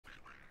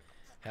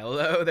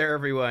Hello there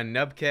everyone,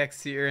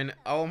 Nubkeks here, and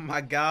oh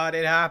my god,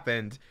 it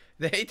happened.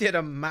 They did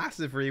a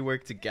massive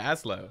rework to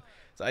Gazlowe.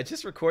 So I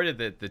just recorded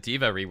the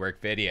Diva rework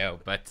video,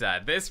 but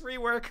this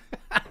rework,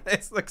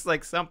 this looks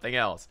like something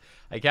else.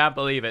 I can't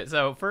believe it.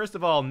 So first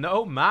of all,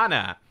 no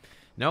mana.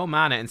 No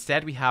mana,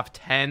 instead we have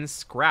 10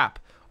 scrap.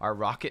 Our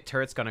rocket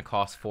turret's gonna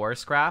cost 4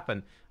 scrap,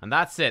 and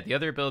that's it. The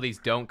other abilities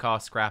don't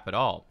cost scrap at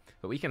all.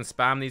 But we can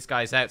spam these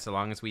guys out so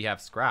long as we have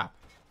scrap.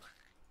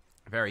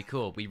 Very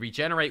cool. We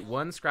regenerate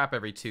 1 scrap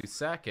every 2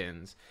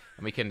 seconds,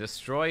 and we can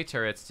destroy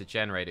turrets to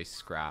generate a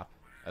scrap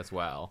as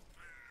well.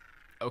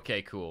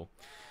 Okay, cool.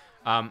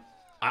 I'm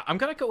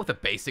gonna go with a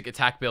basic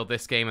attack build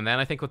this game, and then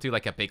I think we'll do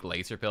like a big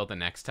laser build the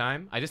next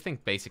time. I just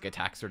think basic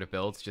attack sort of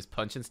builds, just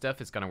punching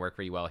stuff, is gonna work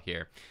really well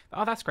here.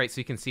 Oh, that's great,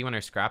 so you can see when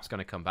our scrap's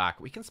gonna come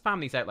back. We can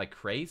spam these out like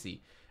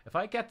crazy. If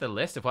I get the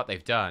list of what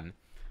they've done,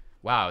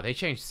 wow, they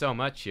changed so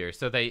much here.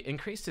 So they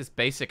increased his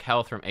basic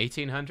health from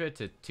 1800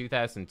 to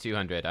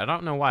 2200. I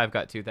don't know why I've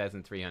got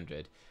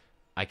 2300.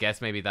 I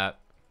guess maybe the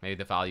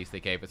values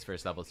they gave us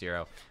first level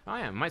 0. Oh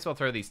yeah, might as well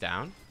throw these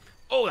down.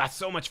 Oh, that's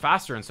so much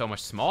faster and so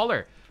much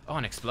smaller. Oh,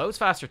 and explodes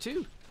faster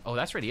too. Oh,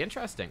 that's really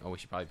interesting. Oh, we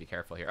should probably be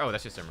careful here. Oh,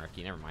 that's just a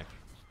murky. Never mind.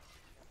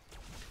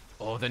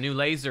 Oh, the new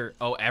laser.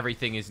 Oh,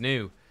 everything is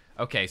new.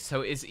 Okay,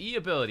 so his E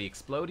ability,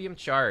 Explodium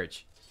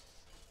Charge.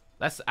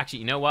 Let's actually,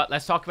 you know what?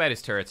 Let's talk about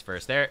his turrets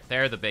first.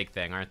 They're the big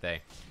thing, aren't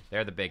they?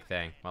 They're the big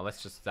thing. Well,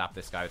 let's just zap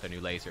this guy with a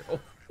new laser.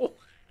 Oh,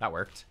 that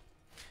worked.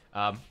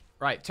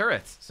 Right,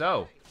 turrets.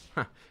 So,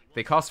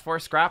 they cost 4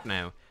 scrap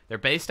now. Their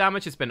base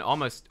damage has been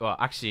almost, well,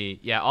 actually,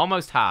 yeah,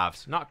 almost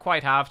halved. Not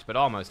quite halved, but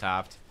almost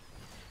halved.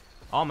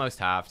 Almost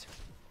halved.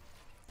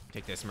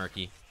 Take this,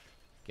 Murky.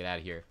 Get out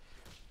of here.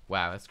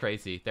 Wow, that's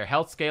crazy. Their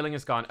health scaling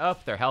has gone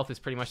up. Their health is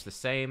pretty much the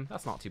same.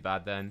 That's not too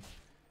bad then.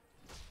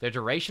 Their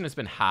duration has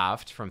been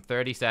halved from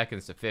 30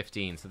 seconds to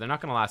 15, so they're not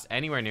going to last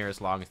anywhere near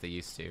as long as they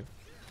used to.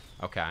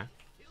 Okay.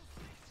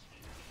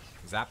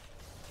 Zap.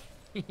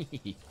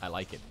 I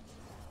like it.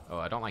 Oh,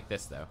 I don't like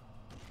this, though.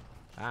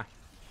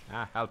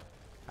 Help.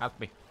 Help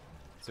me.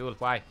 Zool,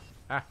 why?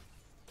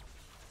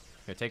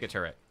 Here, take a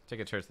turret.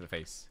 Take a turret to the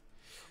face.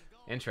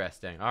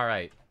 Interesting.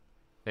 Alright.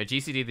 The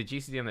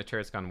GCD on the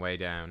turret's gone way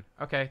down.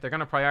 Okay, they're going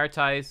to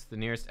prioritize the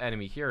nearest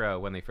enemy hero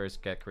when they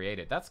first get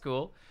created. That's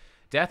cool.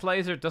 Death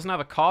Laser doesn't have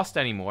a cost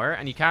anymore,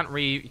 and you can't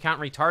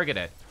retarget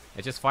it.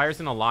 It just fires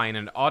in a line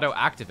and auto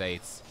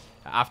activates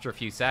after a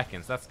few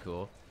seconds. That's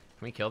cool.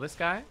 Can we kill this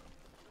guy?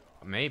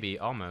 Maybe,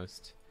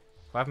 almost.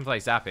 What happens if I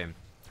zap him?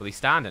 Will he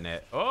stand in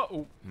it?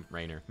 Oh,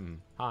 Rainer.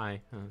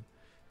 Hi.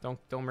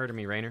 Don't murder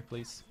me, Rainer,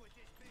 please.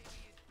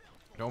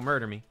 Don't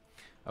murder me.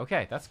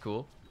 Okay, that's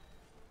cool.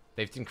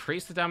 They've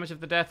increased the damage of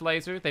the Death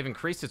Laser. They've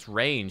increased its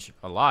range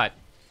a lot.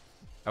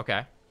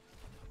 Okay.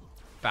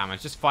 Bam,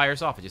 it just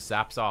fires off. It just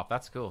zaps off.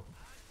 That's cool.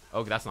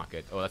 Oh, that's not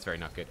good. Oh, that's very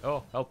not good.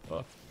 Oh, help.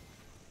 Oh.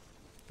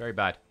 Very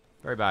bad.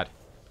 Very bad.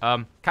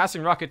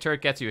 Casting rocket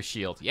turret gets you a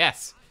shield.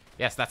 Yes.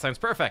 Yes, that sounds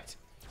perfect.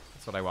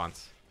 That's what I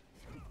want.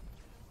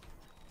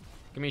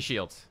 Give me a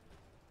shield.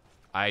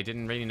 I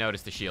didn't really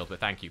notice the shield, but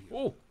thank you.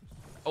 Oh.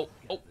 Oh.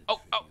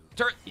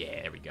 Turret.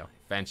 Yeah, there we go.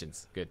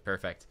 Vengeance. Good.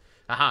 Perfect.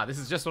 Aha, this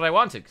is just what I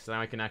wanted, because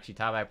now I can actually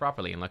tab out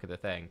properly and look at the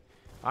thing.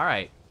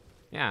 Alright.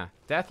 Yeah.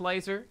 Death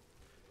Laser.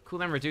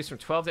 Cooldown reduced from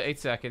 12 to 8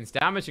 seconds.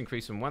 Damage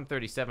increased from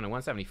 137 to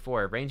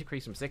 174. Range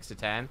increased from 6 to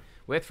 10.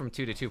 Width from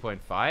 2 to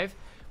 2.5.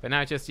 But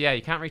now just, yeah,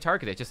 you can't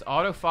retarget it. Just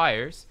auto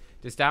fires.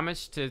 Does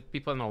damage to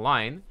people in the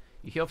line.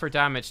 You heal for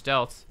damage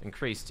dealt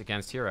increased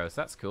against heroes.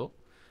 That's cool.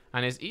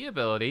 And his E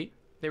ability,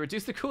 they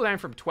reduced the cooldown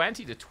from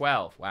 20 to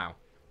 12. Wow.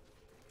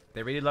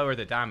 They really lower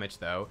the damage,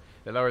 though.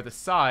 They lower the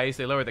size.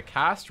 They lower the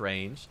cast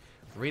range.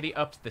 Really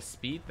upped the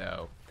speed,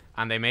 though.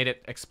 And they made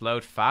it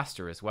explode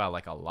faster as well.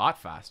 Like, a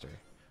lot faster.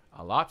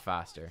 A lot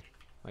faster.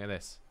 Look at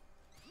this.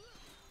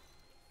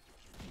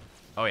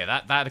 Oh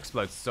yeah, that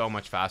explodes so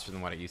much faster than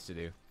what it used to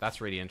do.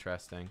 That's really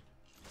interesting.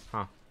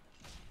 Huh.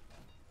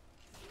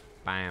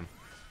 Bam.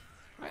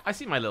 I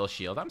see my little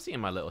shield. I'm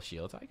seeing my little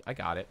shield. I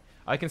got it.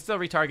 I can still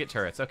retarget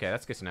turrets. Okay,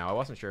 that's good to know. I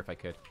wasn't sure if I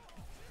could.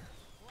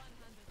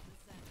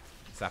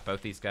 Zap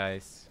both these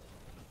guys.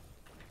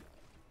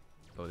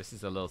 Oh, this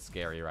is a little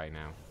scary right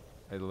now.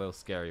 A little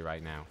scary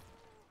right now.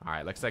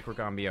 Alright, looks like we're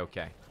gonna be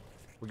okay.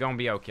 We're gonna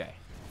be okay.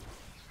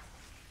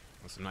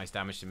 Some nice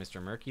damage to Mr.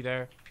 Murky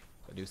there.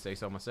 I do say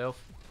so myself.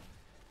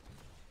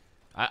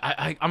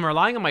 I'm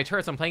relying on my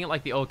turrets. I'm playing it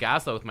like the old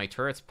Gazlowe with my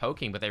turrets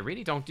poking, but they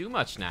really don't do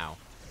much now.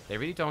 They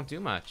really don't do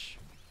much.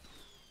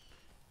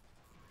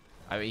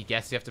 I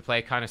guess you have to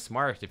play kind of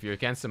smart. If you're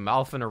against a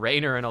Malf and a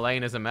Rainer and a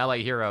lane as a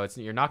melee hero,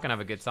 you're not going to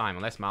have a good time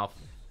unless Malf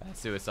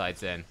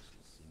suicides in.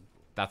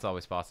 That's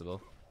always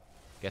possible.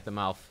 Get the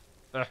Malf.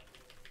 Ugh.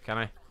 Can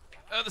I?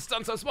 Oh, the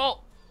stun's so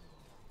small.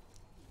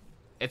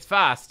 It's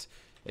fast.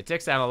 It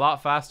ticks down a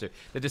lot faster.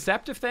 The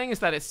deceptive thing is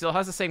that it still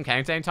has the same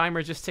countdown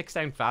timer, it just ticks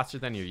down faster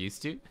than you're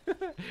used to.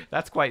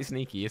 That's quite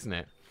sneaky, isn't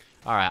it?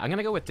 Alright, I'm going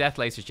to go with Death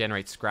Lasers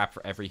generate scrap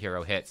for every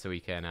hero hit so we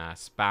can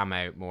spam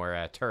out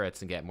more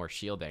turrets and get more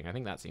shielding. I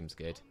think that seems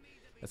good.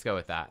 Let's go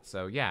with that.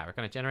 So yeah, we're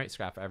going to generate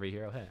scrap for every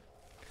hero hit.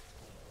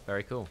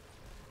 Very cool.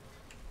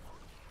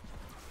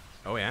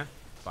 Oh yeah,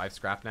 5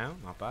 scrap now,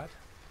 not bad.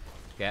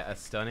 Get a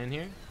stun in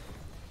here.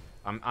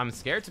 I'm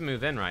scared to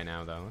move in right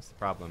now though. That's the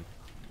problem.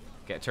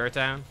 Get a turret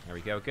down. There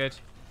we go. Good.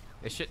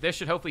 This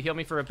should hopefully heal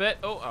me for a bit.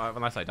 Oh,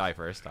 unless I die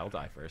first. I'll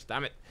die first.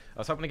 Damn it. I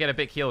was hoping to get a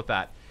big heal with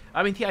that.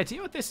 I mean, the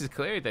idea with this is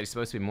clearly that he's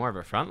supposed to be more of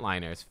a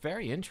frontliner. It's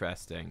very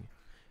interesting.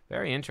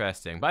 Very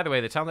interesting. By the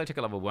way, the talent I took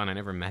at level 1, I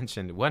never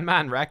mentioned.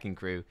 One-man wrecking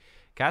crew.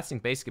 Casting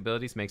basic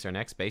abilities makes our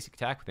next basic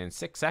attack within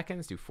 6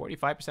 seconds do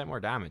 45% more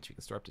damage. We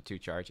can store up to 2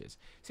 charges.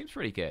 Seems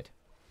pretty good.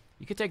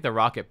 You could take the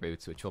rocket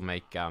boots, which will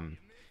make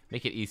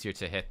it easier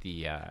to hit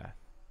the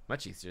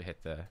much easier to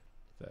hit the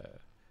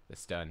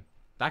stun.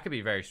 That could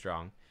be very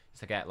strong. Just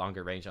to get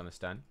longer range on the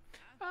stun.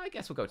 I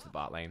guess we'll go to the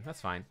bot lane.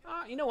 That's fine.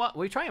 You know what?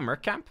 Will we try a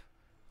Merc camp?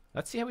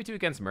 Let's see how we do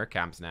against Merc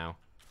camps now.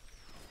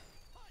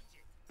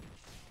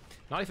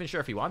 Not even sure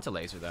if we want to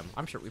laser them.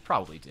 I'm sure we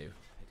probably do.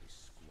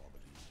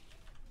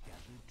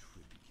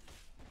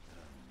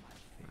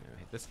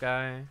 Hit this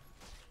guy.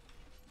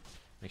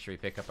 Make sure we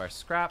pick up our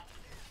scrap.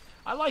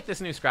 I like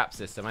this new scrap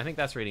system. I think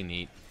that's really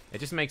neat. It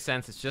just makes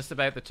sense. It's just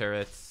about the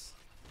turrets.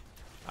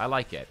 I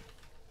like it.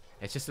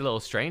 It's just a little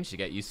strange to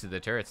get used to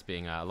the turrets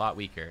being a lot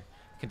weaker.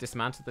 Can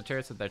dismantle the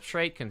turrets with their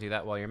trait. Can do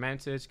that while you're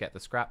mounted. Get the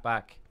scrap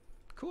back.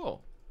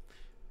 Cool.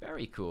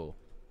 Very cool.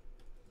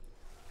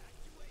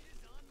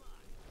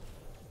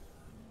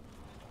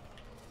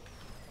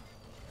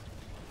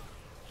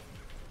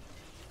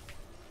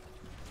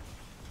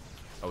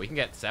 Oh, we can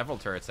get several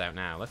turrets out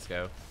now. Let's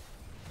go.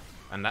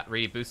 And that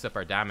really boosts up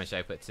our damage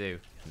output too.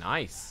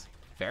 Nice.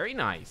 Very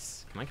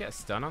nice. Can I get a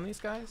stun on these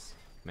guys?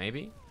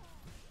 Maybe.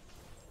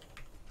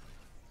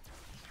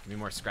 Give me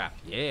more scrap.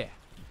 Yeah.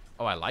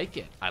 Oh, I like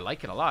it. I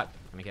like it a lot.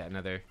 Let me get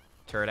another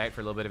turret out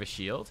for a little bit of a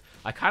shield.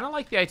 I kind of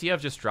like the idea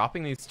of just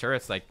dropping these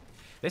turrets. Like,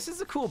 this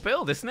is a cool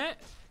build, isn't it?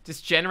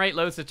 Just generate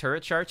loads of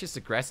turret charges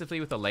aggressively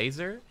with a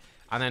laser.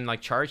 And then, like,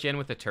 charge in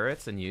with the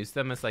turrets and use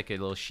them as, like, a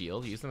little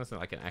shield. Use them as,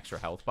 like, an extra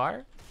health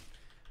bar.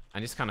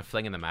 And just kind of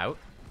flinging them out.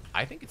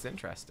 I think it's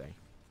interesting.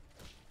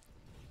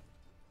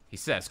 He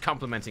says,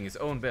 complimenting his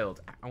own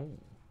build. Ow.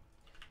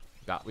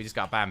 We just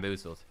got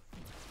bamboozled.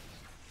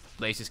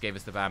 Blaze just gave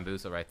us the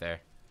bamboozle right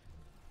there.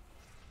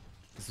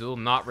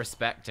 Zool not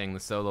respecting the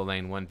solo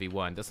lane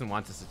 1v1. Doesn't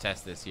want us to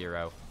test this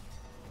hero.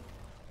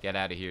 Get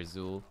out of here,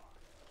 Zool.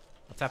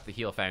 I'll tap the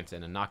heal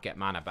fountain and not get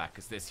mana back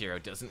because this hero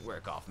doesn't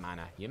work off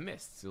mana. You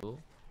missed, Zool.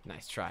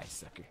 Nice try,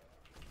 sucker.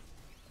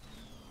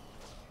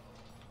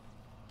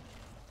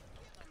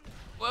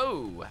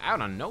 Whoa!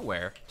 Out of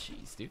nowhere.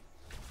 Jeez, dude.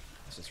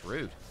 That's just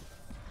rude.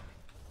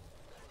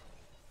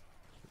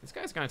 This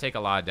guy's gonna take a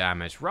lot of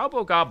damage.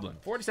 Robo Goblin.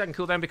 40-second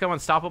cooldown, become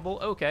unstoppable.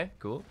 Okay,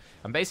 cool.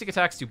 And basic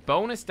attacks do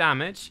bonus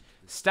damage,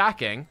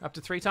 stacking up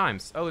to 3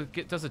 times. Oh,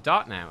 it does a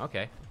dot now.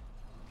 Okay.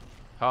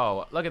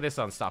 Oh, look at this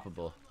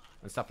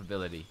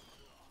unstoppability.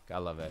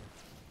 Gotta love it.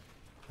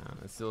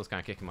 This Zool's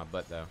kind of kicking my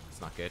butt, though.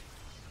 It's not good.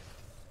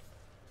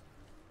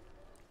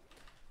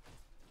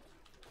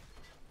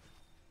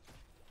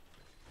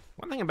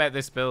 One thing about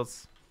this build,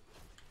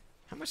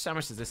 how much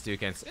damage does this do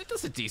against? It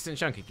does a decent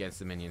chunk against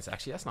the minions,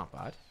 actually. That's not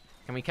bad.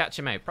 Can we catch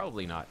him out?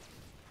 Probably not.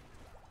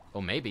 Oh,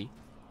 maybe.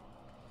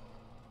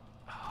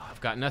 Oh, I've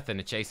got nothing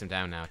to chase him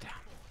down now. Damn.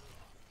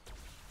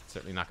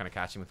 Certainly not going to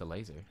catch him with a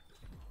laser.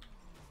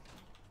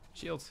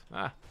 Shields.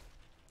 Ah.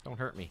 Don't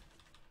hurt me.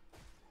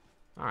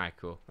 Alright,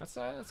 cool. Let's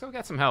go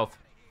get some health.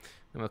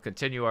 And we'll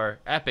continue our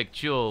epic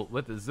duel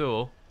with the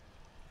Zool.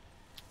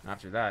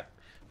 After that,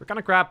 we're going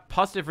to grab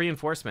positive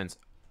reinforcements.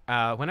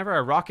 Whenever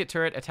a rocket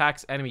turret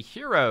attacks enemy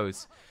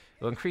heroes,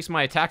 it'll increase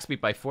my attack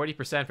speed by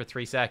 40% for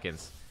 3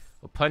 seconds.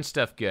 We'll punch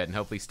stuff good and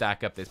hopefully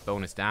stack up this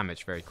bonus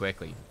damage very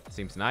quickly.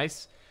 Seems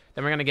nice.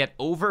 Then we're going to get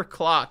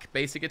overclock.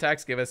 Basic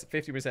attacks give us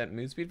 50%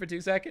 move speed for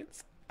 2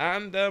 seconds.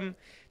 And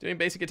doing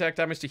basic attack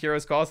damage to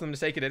heroes causes them to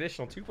take an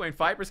additional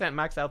 2.5%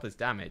 max health as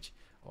damage.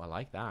 Oh, I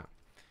like that.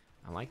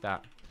 I like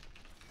that.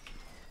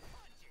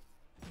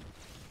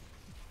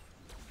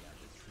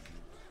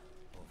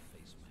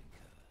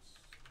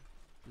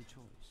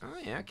 Oh,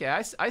 yeah, okay.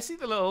 I see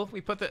the little...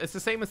 it's the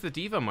same as the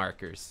Diva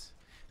markers.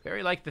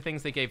 Very like the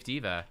things they gave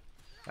Diva.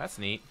 That's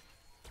neat.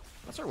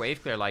 What's our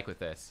wave clear like with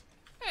this?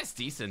 Yeah, it's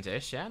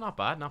decent-ish. Yeah, not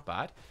bad, not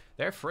bad.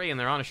 They're free and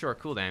they're on a short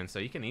cooldown, so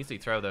you can easily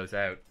throw those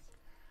out.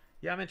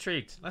 Yeah, I'm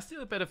intrigued. Let's do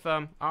a bit of...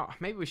 oh,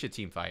 maybe we should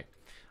team fight.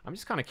 I'm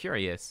just kind of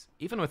curious.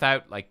 Even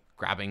without, like,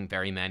 grabbing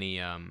very many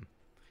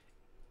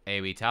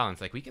AoE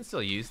talents, like, we can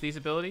still use these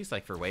abilities,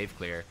 like, for wave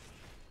clear.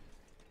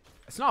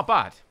 It's not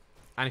bad.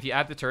 And if you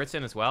add the turrets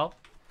in as well,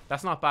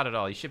 that's not bad at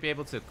all. You should be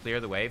able to clear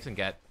the waves and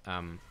get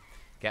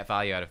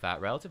value out of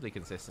that relatively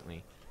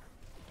consistently.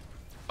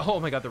 Oh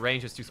my god, the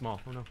range is too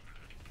small. Oh no.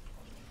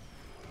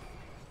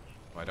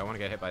 Oh, I don't want to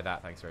get hit by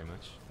that. Thanks very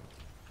much.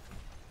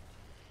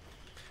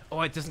 Oh,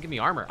 it doesn't give me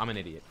armor. I'm an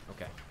idiot.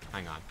 Okay,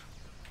 hang on.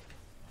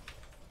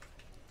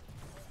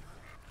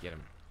 Get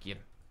him. Get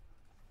him.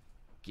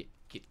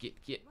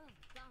 Get.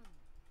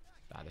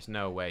 Ah, there's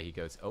no way he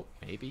goes... Oh,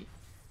 maybe.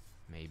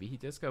 Maybe he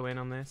does go in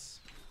on this.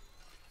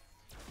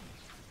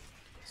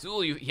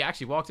 Zool, he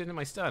actually walked into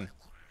my stun.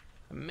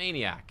 A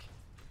maniac.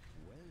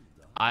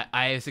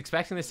 I was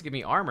expecting this to give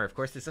me armor. Of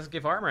course, this doesn't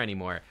give armor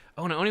anymore.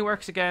 Oh, and it only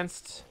works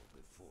against...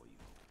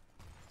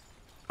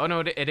 Oh, no,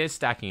 it is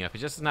stacking up. It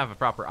just doesn't have a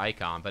proper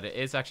icon, but it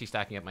is actually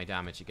stacking up my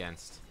damage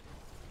against...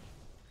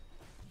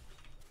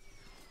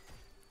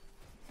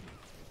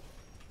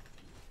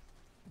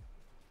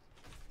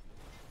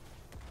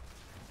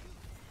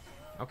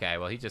 Okay,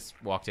 well, he just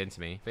walked into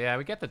me. But yeah,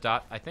 we get the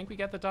dot. I think we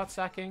get the dot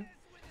stacking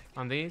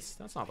on these.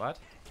 That's not bad.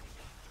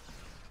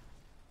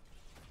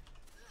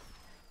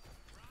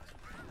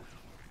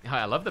 Oh,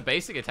 I love the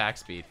basic attack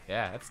speed.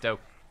 Yeah, that's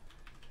dope.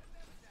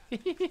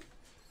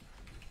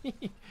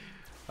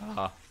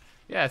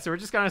 Yeah, so we're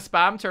just gonna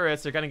spam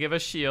turrets. They're gonna give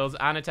us shields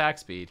and attack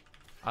speed.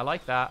 I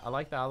like that. I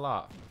like that a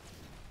lot.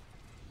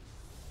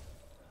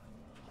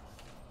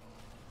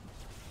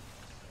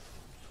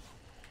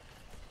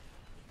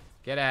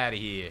 Get out of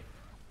here.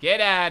 Get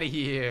out of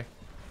here.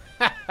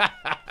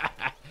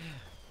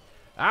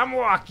 I'm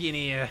walking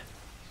here.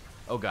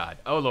 Oh, God.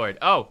 Oh, Lord.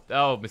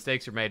 Oh,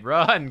 mistakes were made.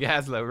 Run,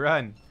 Gazlowe,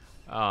 run.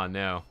 Oh,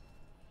 no.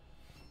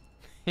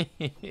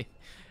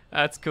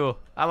 That's cool.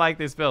 I like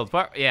this build.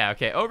 But, yeah,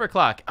 okay.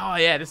 Overclock. Oh,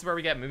 yeah, this is where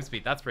we get move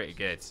speed. That's pretty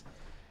good.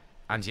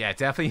 And, yeah,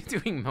 definitely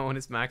doing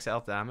bonus max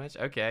health damage.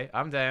 Okay,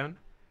 I'm down.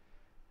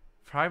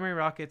 Primary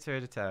rocket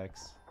turret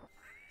attacks.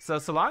 So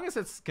long as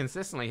it's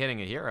consistently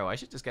hitting a hero, I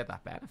should just get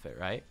that benefit,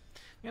 right?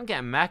 I'm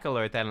getting Mecha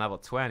Lord then level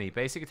 20.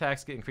 Basic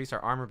attacks increase our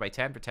armor by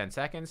 10 for 10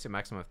 seconds to a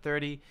maximum of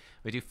 30.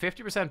 We do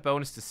 50%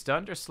 bonus to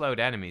stunned or slowed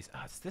enemies.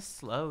 Oh, it's this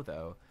slow,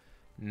 though.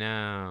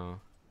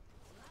 No.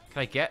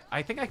 Can I get...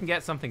 I think I can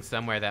get something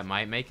somewhere that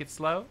might make it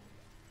slow.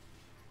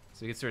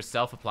 So we can sort of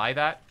self-apply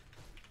that.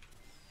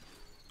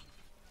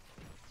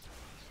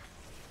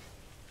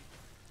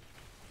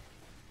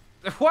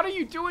 What are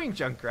you doing,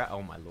 Junkrat?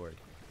 Oh, my lord.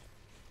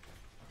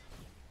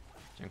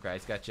 Junkrat,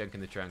 he's got junk in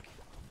the trunk.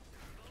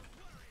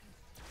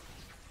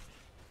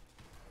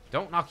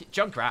 Don't knock it.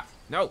 Junkrat.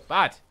 No,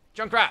 bad.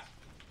 Junkrat.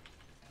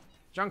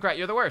 Junkrat,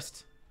 you're the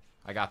worst.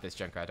 I got this,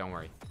 Junkrat. Don't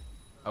worry.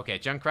 Okay,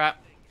 Junkrat.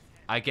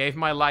 I gave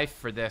my life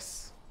for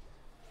this.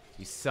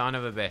 You son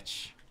of a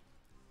bitch.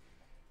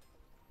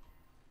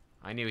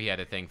 I knew he had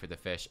a thing for the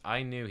fish.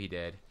 I knew he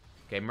did.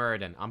 Okay,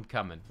 Muradin, I'm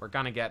coming. We're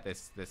gonna get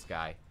this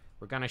guy.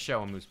 We're gonna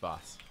show him who's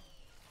boss.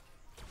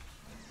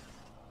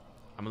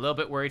 I'm a little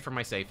bit worried for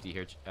my safety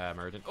here,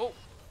 Muradin. Oh,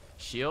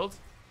 shield.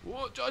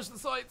 Whoa, dodge the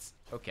sights.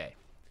 Okay.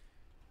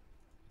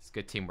 It's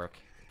good teamwork.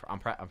 I'm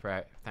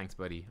proud. Thanks,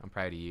 buddy. I'm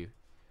proud of you.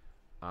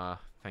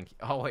 Thank you.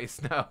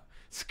 Always, no.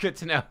 It's good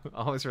to know.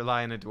 Always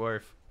rely on a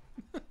dwarf.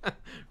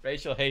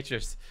 Racial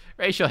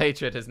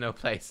hatred has no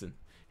place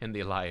in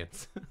the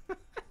alliance.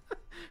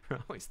 We're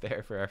always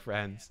there for our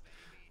friends.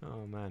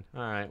 Oh, man.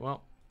 Alright,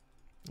 well.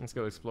 Let's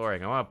go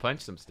exploring. I want to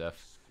punch some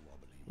stuff.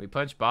 We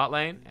punch bot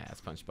lane? Yeah,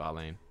 let's punch bot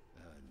lane.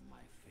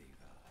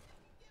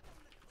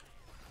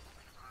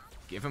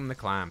 Give him the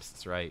clamps.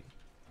 That's right.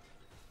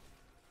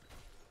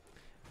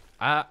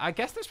 I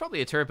guess there's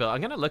probably a turret build.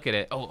 I'm going to look at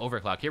it. Oh,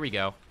 overclock. Here we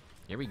go.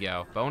 Here we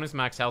go. Bonus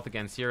max health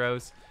against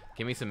heroes.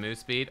 Give me some move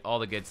speed. All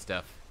the good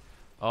stuff.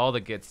 All the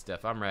good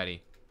stuff. I'm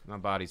ready. My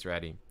body's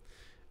ready.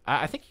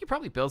 I think you could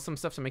probably build some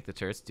stuff to make the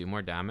turrets do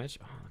more damage.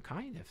 Oh,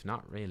 kind of.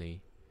 Not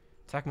really.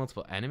 Attack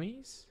multiple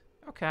enemies?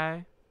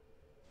 Okay.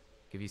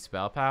 Give you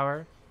spell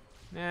power?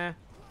 Nah.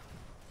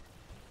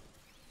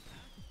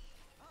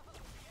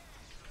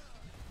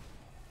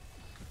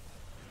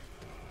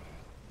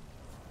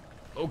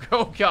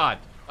 Oh, God.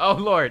 Oh,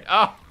 Lord.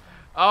 Oh,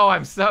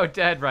 I'm so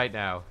dead right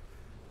now.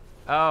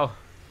 Oh,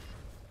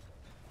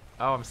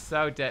 I'm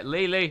so dead.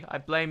 Lily, I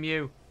blame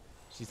you.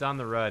 She's on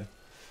the run.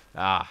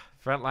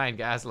 Frontline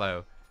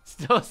Gazlowe.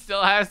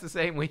 Still has the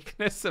same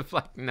weakness of,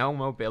 like, no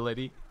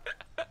mobility.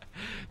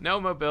 No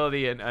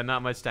mobility and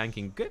not much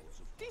tanking. Good,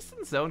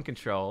 decent zone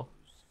control.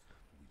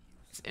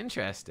 It's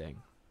interesting.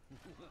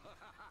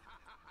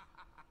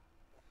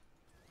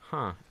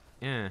 Huh.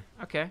 Yeah.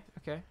 Okay.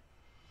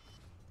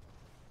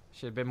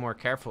 Should have been more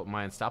careful with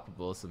my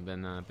unstoppables and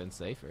been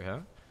safer, huh?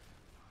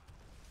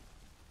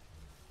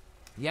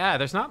 Yeah,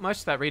 there's not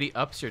much that really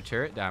ups your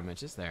turret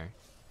damage, is there?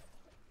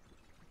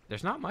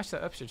 There's not much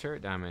that ups your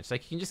turret damage.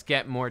 Like, you can just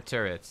get more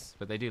turrets,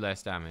 but they do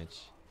less damage.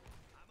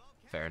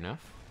 Fair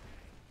enough.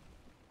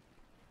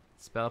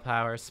 Spell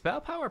power. Spell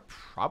power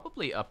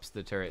probably ups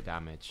the turret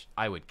damage,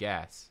 I would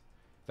guess.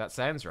 That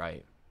sounds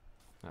right.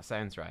 That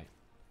sounds right.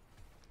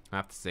 I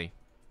have to see.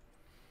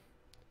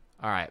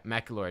 Alright,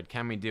 Mecha Lord,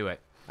 can we do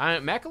it?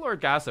 Mecha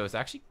Lord Gazlowe is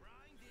actually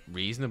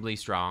reasonably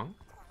strong.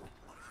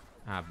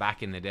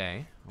 Back in the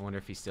day. I wonder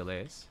if he still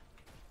is.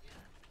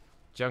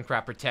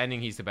 Junkrat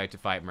pretending he's about to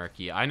fight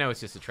Murky. I know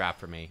it's just a trap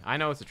for me. I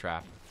know it's a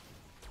trap.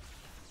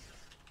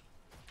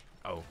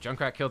 Oh,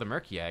 Junkrat killed a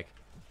Murky egg.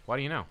 What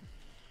do you know?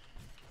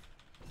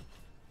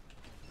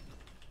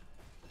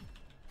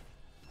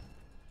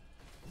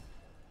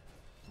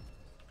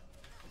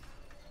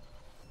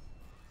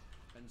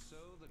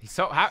 He's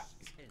so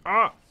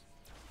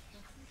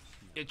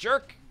you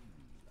jerk!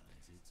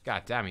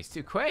 God damn, he's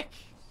too quick.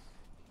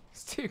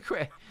 He's too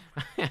quick.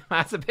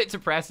 That's a bit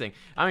depressing.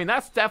 I mean,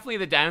 that's definitely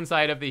the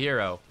downside of the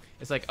hero.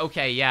 It's like,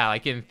 okay, yeah,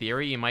 like in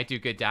theory, you might do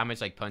good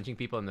damage, like punching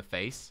people in the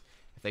face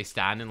if they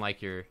stand in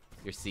like your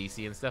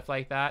CC and stuff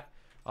like that.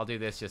 I'll do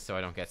this just so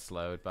I don't get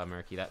slowed by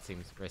Murky. That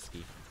seems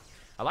risky.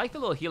 I like the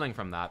little healing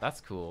from that.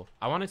 That's cool.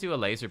 I want to do a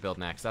laser build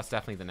next. That's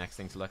definitely the next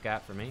thing to look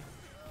at for me.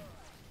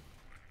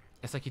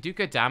 It's like you do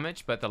good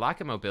damage, but the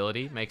lack of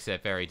mobility makes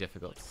it very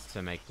difficult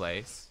to make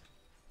plays.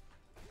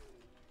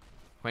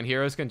 When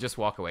heroes can just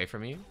walk away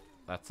from you,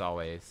 that's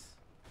always...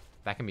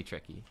 that can be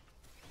tricky.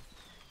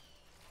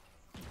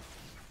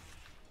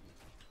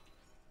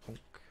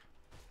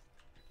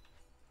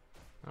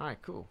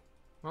 Alright, cool.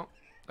 Well,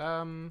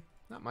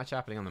 not much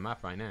happening on the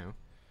map right now.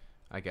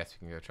 I guess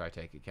we can go try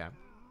take a camp.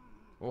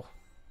 Oh.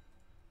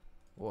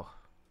 Oh.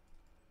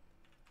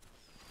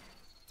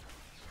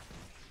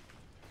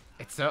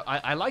 It's so...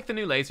 I like the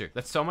new laser.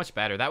 That's so much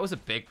better. That was a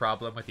big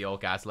problem with the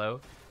old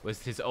Gazlowe.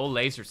 Was his old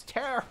laser's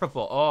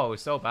terrible. Oh, it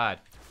was so bad.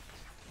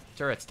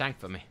 Turrets, tank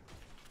for me.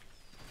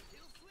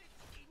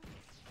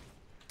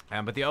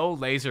 But the old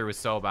laser was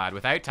so bad.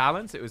 Without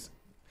talents, it was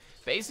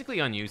basically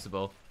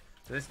unusable.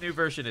 So this new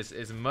version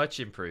is much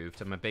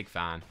improved. I'm a big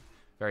fan.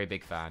 Very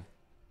big fan.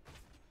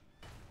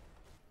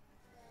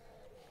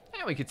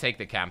 And we could take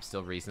the camp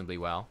still reasonably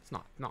well. It's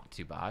not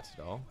too bad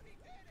at all.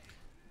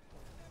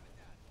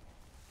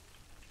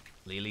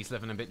 Lily's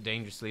living a bit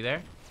dangerously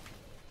there.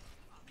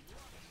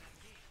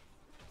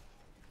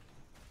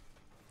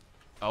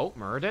 Oh,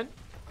 Muradin.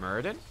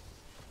 Muradin.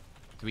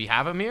 Do we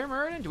have him here,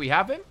 Muradin? Do we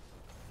have him?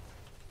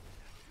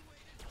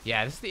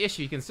 Yeah, this is the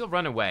issue. You can still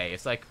run away.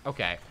 It's like,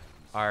 okay,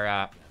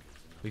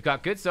 we've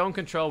got good zone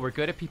control. We're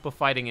good at people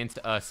fighting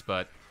into us,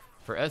 but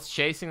for us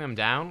chasing them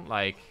down,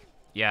 like,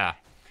 yeah.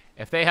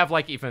 If they have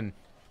like even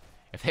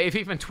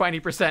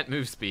 20%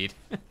 move speed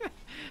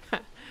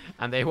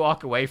and they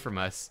walk away from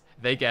us,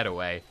 they get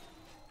away.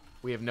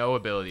 We have no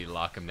ability to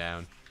lock them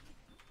down.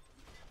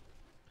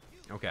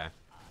 Okay.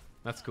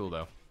 That's cool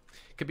though.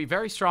 Could be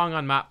very strong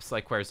on maps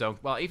like where zone,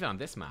 well, even on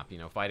this map, you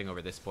know, fighting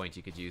over this point,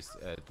 you could use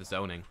the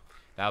zoning.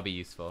 That'll be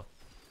useful.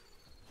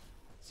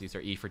 Let's use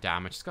our E for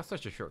damage. It's got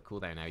such a short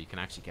cooldown now, you can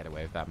actually get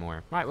away with that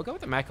more. Right, we'll go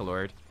with the Mecha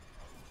Lord.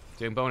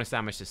 Doing bonus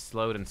damage to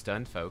slowed and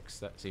stunned folks.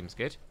 That seems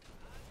good.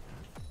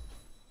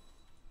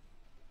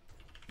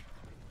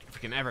 If we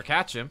can ever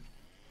catch him.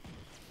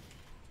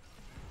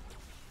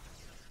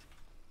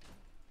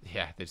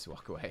 Yeah, they just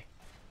walk away.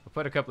 We'll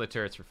put a couple of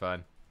turrets for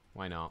fun.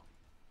 Why not?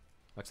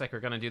 Looks like we're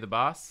gonna do the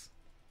boss.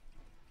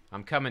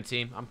 I'm coming,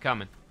 team. I'm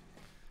coming.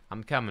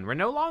 I'm coming. We're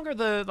no longer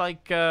the,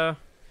 like, yeah,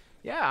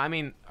 I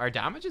mean, our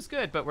damage is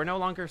good, but we're no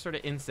longer sort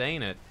of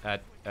insane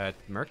at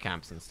merc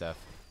camps and stuff.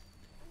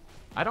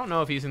 I don't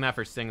know if using that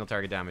for single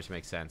target damage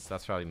makes sense.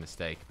 That's probably a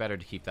mistake. Better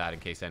to keep that in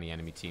case any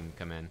enemy team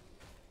come in.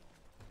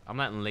 I'm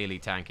letting Lily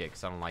tank it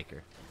because I don't like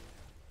her.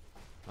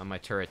 Let my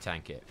turret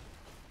tank it.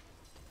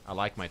 I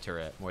like my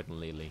turret more than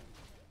Lily.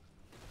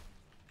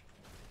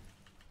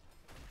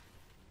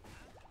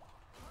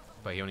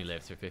 But he only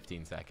lives for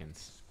 15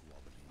 seconds.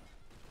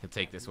 He'll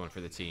take this one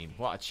for the team.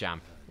 What a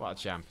champ. What a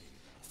champ.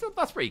 Still,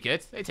 that's pretty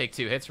good. They take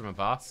 2 hits from a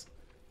boss.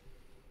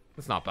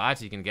 That's not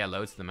bad. You can get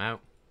loads of them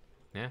out.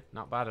 Yeah,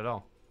 not bad at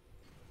all.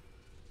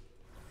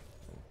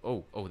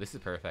 Oh, oh, this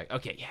is perfect.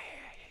 Okay, yeah.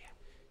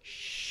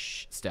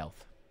 Shh.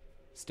 Stealth.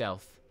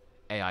 Stealth.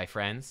 AI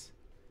friends.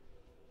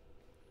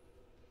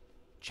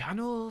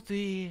 Channel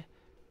the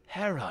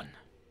heron.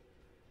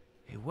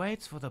 He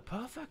waits for the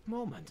perfect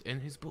moment in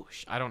his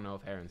bush. I don't know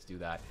if herons do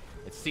that.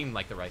 It seemed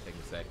like the right thing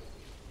to say.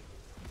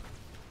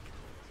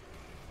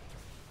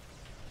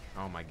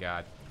 Oh my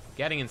god.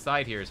 Getting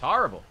inside here is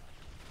horrible.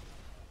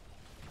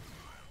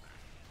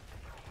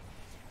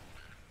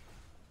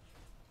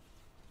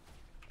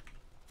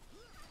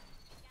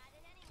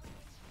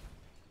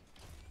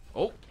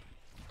 Oh.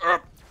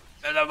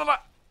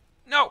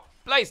 No,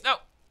 Blaze, no.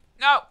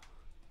 No.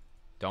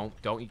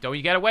 Don't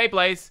you get away,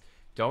 Blaze.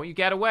 Don't you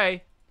get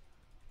away.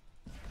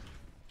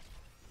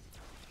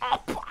 Oh,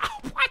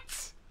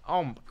 what?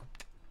 Oh,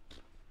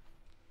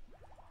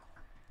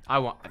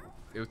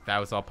 that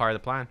was all part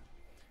of the plan.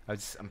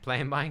 I'm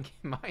playing mind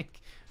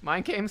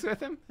games with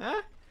him.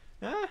 Huh?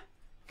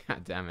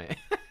 God damn it.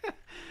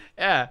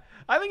 Yeah,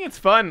 I think it's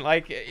fun.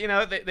 Like, you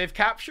know, they've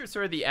captured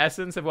sort of the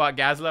essence of what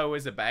Gazlowe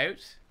is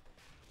about.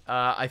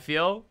 I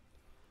feel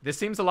this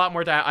seems a lot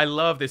more. I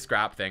love this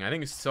scrap thing. I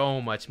think it's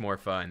so much more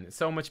fun. It's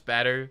so much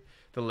better.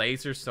 The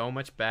laser's so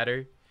much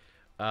better.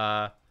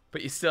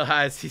 But he still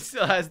has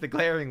the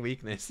glaring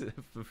weakness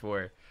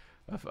before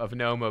of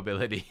no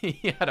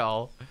mobility at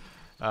all.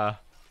 I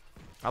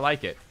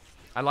like it.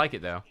 I like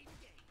it though.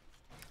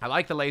 I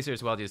like the laser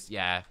as well. Just,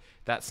 yeah,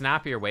 that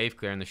snappier wave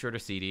clear and the shorter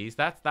CDs.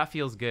 That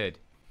feels good.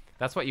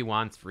 That's what you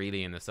want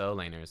really in the solo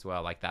laner as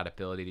well. Like that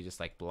ability to just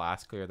like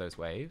blast clear those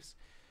waves.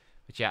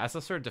 But yeah, as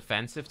a sort of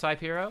defensive type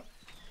hero,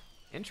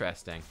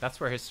 interesting. That's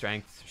where his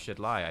strength should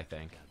lie, I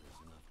think.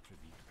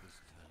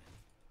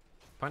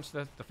 Punch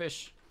the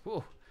fish.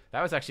 Ooh.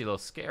 That was actually a little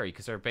scary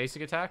because our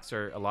basic attacks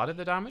a lot of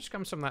the damage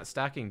comes from that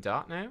stacking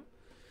dot now.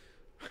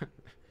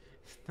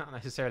 It's not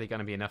necessarily going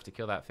to be enough to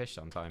kill that fish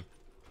on time.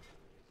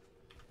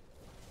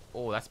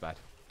 Oh, that's bad.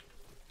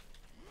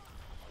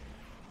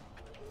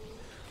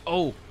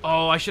 Oh,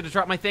 I should have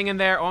dropped my thing in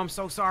there. Oh, I'm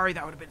so sorry.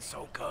 That would have been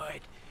so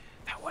good.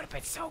 That would have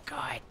been so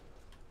good.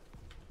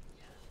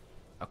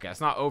 Okay,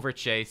 let's not over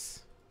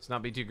chase. Let's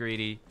not be too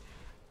greedy.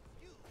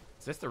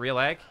 Is this the real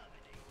egg?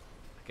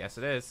 I guess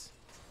it is.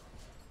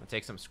 I'll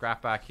take some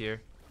scrap back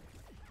here.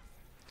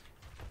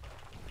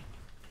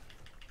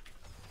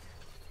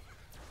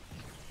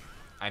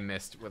 I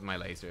missed with my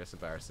laser. It's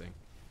embarrassing.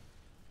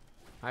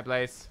 Hi,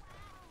 Blaze.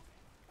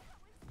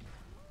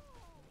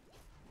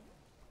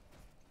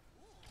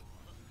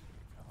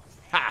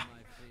 Ha!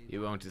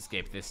 You won't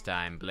escape this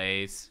time,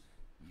 Blaze.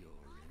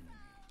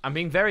 I'm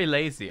being very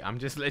lazy. I'm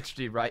just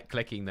literally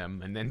right-clicking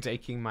them and then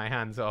taking my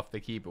hands off the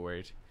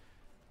keyboard.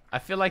 I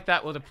feel like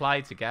that would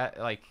apply to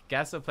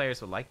Gazlowe players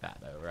would like that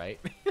though, right?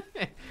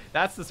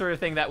 That's the sort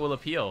of thing that will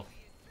appeal.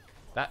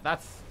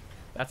 That's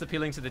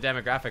appealing to the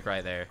demographic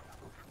right there.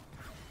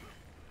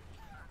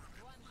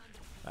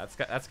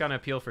 That's gonna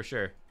appeal for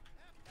sure.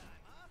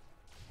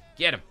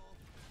 Get him!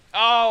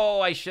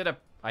 Oh, I should have.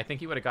 I think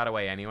he would have got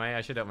away anyway.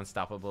 I should have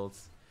unstoppables,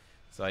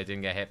 so I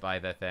didn't get hit by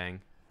the thing.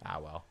 Ah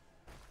well.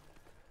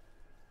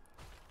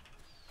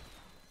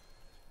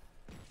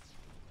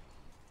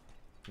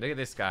 Look at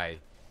this guy.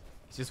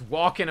 He's just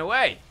walking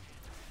away.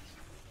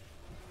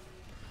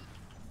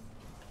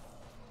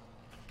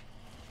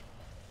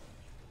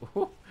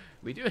 Ooh,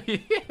 we do,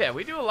 yeah,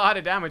 we do a lot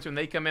of damage when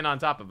they come in on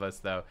top of us,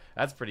 though.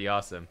 That's pretty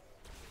awesome.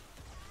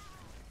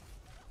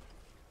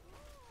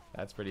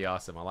 That's pretty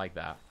awesome. I like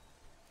that.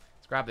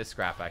 Let's grab this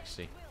scrap,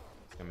 actually.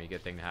 It's gonna be a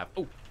good thing to have.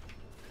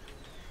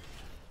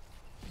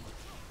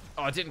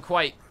 Oh, it didn't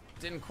quite.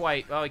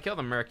 Well, he killed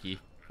the Murky,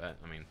 but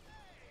I mean,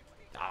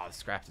 the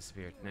scrap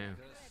disappeared. No.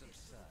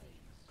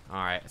 All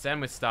right, let's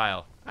end with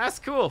style. That's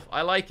cool.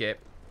 I like it.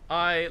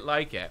 I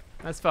like it.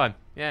 That's fun.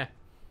 Yeah.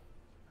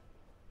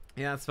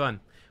 Yeah, that's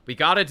fun. We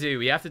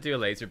have to do a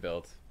laser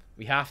build.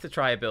 We have to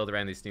try a build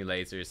around these new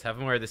lasers. Have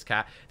them wear this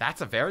cat.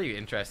 That's a very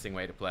interesting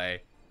way to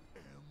play.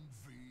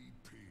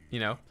 You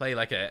know, play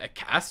like a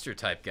caster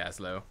type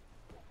Gazlowe.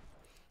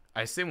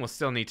 I assume we'll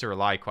still need to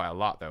rely quite a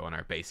lot, though, on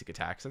our basic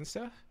attacks and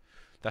stuff.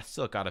 That's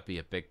still got to be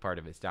a big part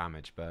of his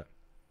damage, but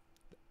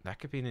that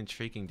could be an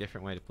intriguing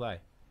different way to play.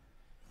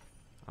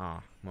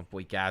 Oh, my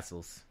boy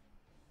Gazles.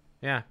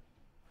 Yeah.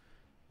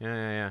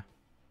 Yeah.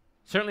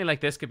 Certainly like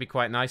this could be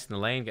quite nice in the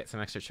lane, get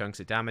some extra chunks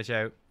of damage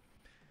out.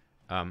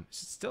 It's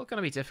still going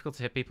to be difficult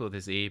to hit people with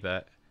his E,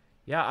 but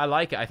yeah, I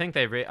like it. I think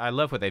I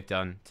love what they've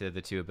done to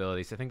the two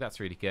abilities. I think that's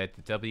really good.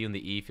 The W and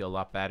the E feel a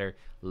lot better.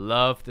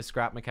 Love the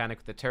scrap mechanic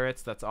with the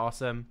turrets. That's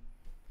awesome.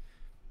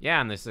 Yeah,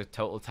 and there's a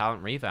total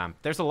talent revamp.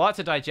 There's a lot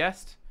to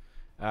digest.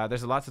 There,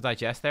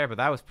 but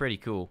that was pretty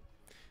cool.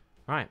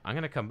 Alright, I'm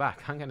going to come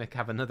back. I'm going to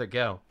have another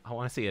go. I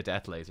want to see a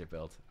death laser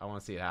build. I want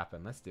to see it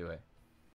happen. Let's do it.